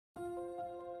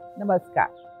Namaskar.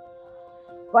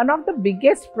 One of the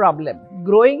biggest problems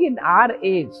growing in our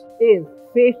age is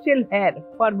facial hair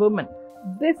for women.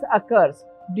 This occurs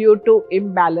due to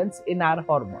imbalance in our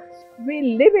hormones. We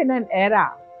live in an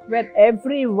era where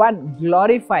everyone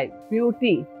glorifies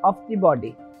beauty of the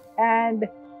body, and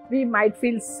we might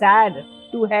feel sad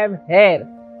to have hair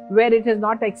where it is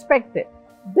not expected.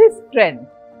 This trend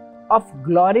of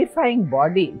glorifying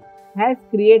body has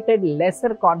created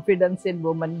lesser confidence in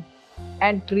women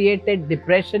and created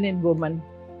depression in women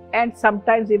and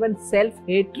sometimes even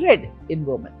self-hatred in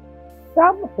women.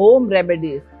 Some home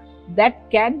remedies that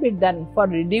can be done for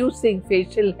reducing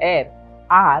facial hair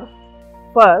are: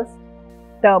 first,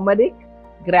 turmeric,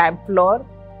 gram flour,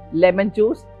 lemon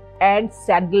juice and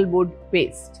sandalwood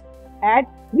paste. Add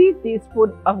 3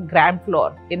 teaspoons of gram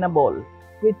flour in a bowl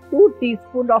with 2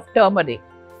 teaspoons of turmeric.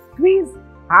 Squeeze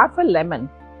half a lemon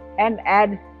and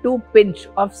add 2 pinches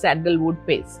of sandalwood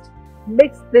paste.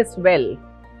 Mix this well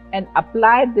and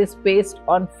apply this paste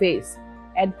on face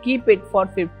and keep it for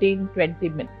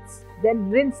 15-20 minutes. Then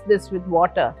rinse this with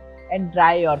water and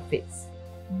dry your face.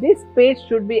 This paste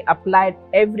should be applied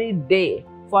every day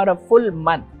for a full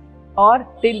month or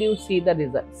till you see the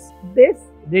results. This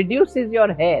reduces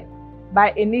your hair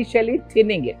by initially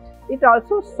thinning it. It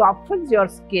also softens your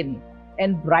skin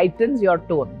and brightens your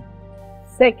tone.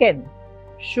 Second,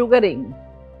 sugaring.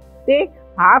 Take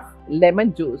half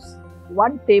lemon juice,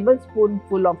 1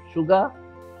 tablespoonful of sugar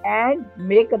and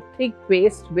make a thick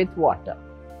paste with water.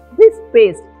 This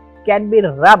paste can be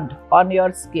rubbed on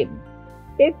your skin.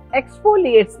 It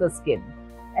exfoliates the skin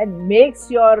and makes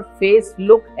your face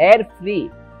look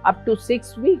hair-free up to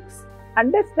 6 weeks.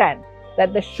 Understand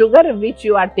that the sugar which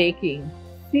you are taking,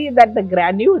 see that the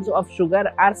granules of sugar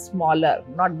are smaller,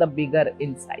 not the bigger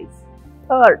in size.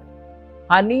 Third,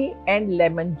 honey and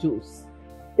lemon juice.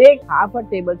 Take half a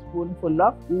tablespoonful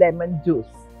of lemon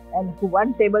juice and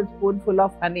 1 tablespoonful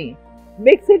of honey.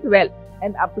 Mix it well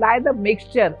and apply the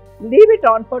mixture. Leave it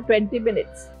on for 20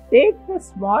 minutes. Take a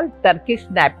small Turkish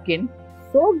napkin.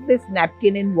 Soak this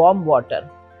napkin in warm water.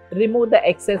 Remove the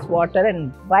excess water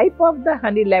and wipe off the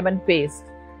honey lemon paste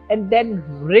and then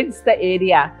rinse the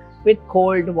area with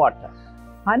cold water.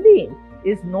 Honey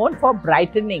is known for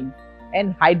brightening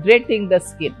and hydrating the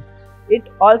skin. It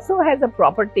also has a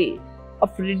property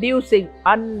of reducing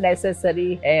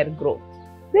unnecessary hair growth.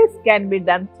 This can be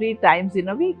done 3 times in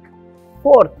a week.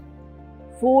 Fourth,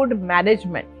 food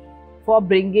management for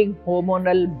bringing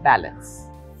hormonal balance.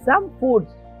 Some foods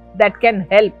that can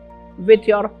help with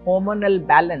your hormonal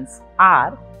balance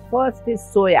are: first is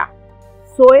soya.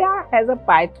 Soya has a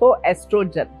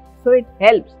phytoestrogen, so it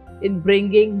helps in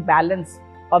bringing balance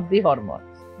of the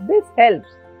hormones. This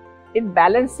helps in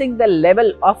balancing the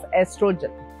level of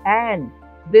estrogen and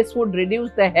this would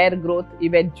reduce the hair growth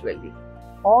eventually.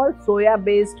 All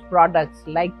soya-based products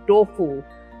like tofu,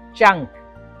 chunk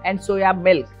and soya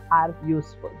milk are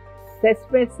useful.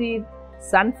 Sesame seed,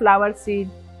 sunflower seed,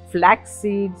 flax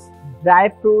seeds, dry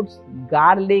fruits,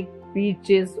 garlic,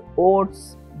 peaches,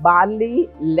 oats, barley,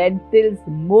 lentils,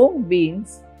 mung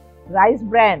beans, rice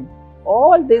bran,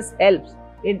 all this helps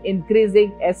in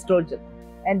increasing estrogen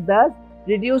and thus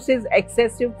reduces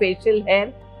excessive facial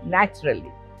hair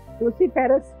naturally.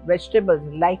 Cruciferous vegetables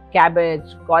like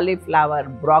cabbage, cauliflower,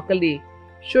 broccoli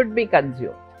should be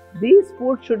consumed. These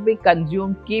foods should be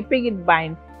consumed keeping in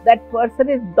mind that person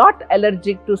is not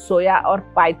allergic to soya or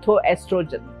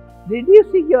phytoestrogen.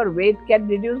 Reducing your weight can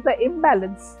reduce the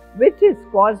imbalance which is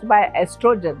caused by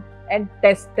estrogen and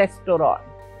testosterone.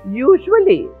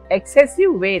 Usually,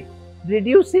 excessive weight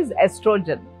reduces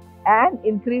estrogen and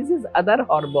increases other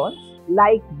hormones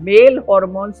like male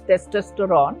hormones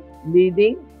testosterone,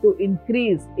 leading to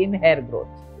increase in hair growth.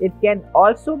 It can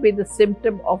also be the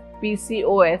symptom of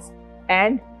PCOS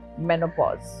and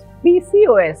menopause.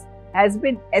 PCOS has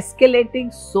been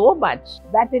escalating so much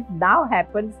that it now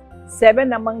happens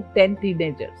 7 among 10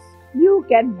 teenagers. You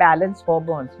can balance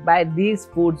hormones by these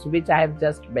foods which I have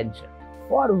just mentioned.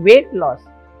 For weight loss,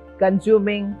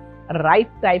 consuming right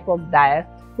type of diet,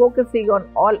 focusing on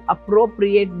all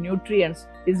appropriate nutrients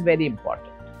is very important.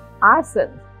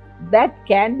 Asanas that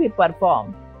can be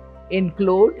performed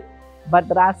include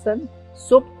Bhadrasana,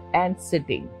 Supta and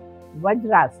sitting,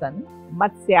 Vajrasana,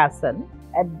 Matsyasana,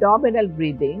 abdominal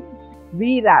breathing,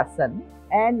 Virasana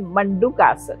and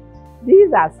Mandukasana.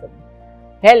 These asanas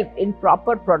help in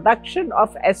proper production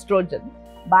of estrogen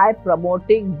by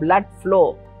promoting blood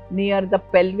flow near the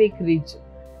pelvic region.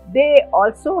 They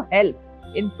also help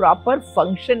in proper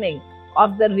functioning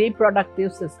of the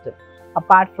reproductive system.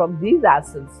 Apart from these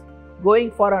asanas,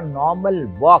 going for a normal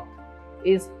walk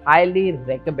is highly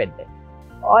recommended.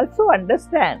 Also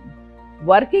understand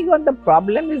Working on the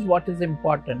problem is what is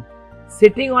important.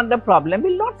 Sitting on the problem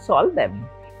will not solve them.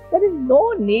 There is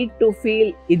no need to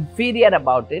feel inferior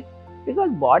about it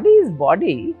because body is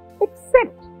body.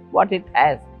 Accept what it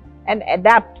has and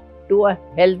adapt to a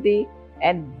healthy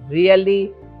and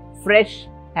really fresh,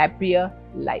 happier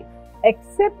life.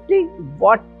 Accepting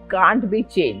what can't be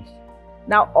changed.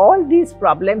 Now all these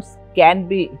problems can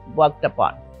be worked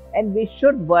upon and we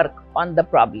should work on the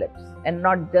problems and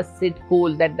not just sit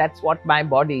cool that that's what my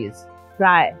body is.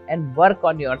 Try and work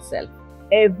on yourself.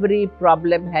 Every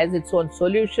problem has its own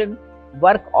solution.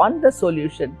 Work on the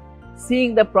solution.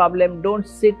 Seeing the problem, don't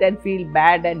sit and feel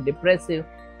bad and depressive.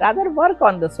 Rather work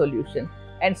on the solution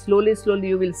and slowly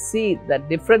you will see the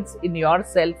difference in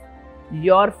yourself.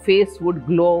 Your face would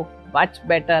glow much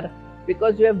better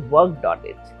because you have worked on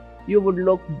it. You would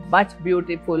look much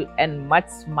beautiful and much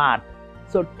smart.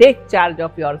 So take charge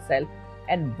of yourself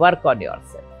and work on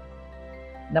yourself.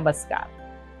 Namaskar.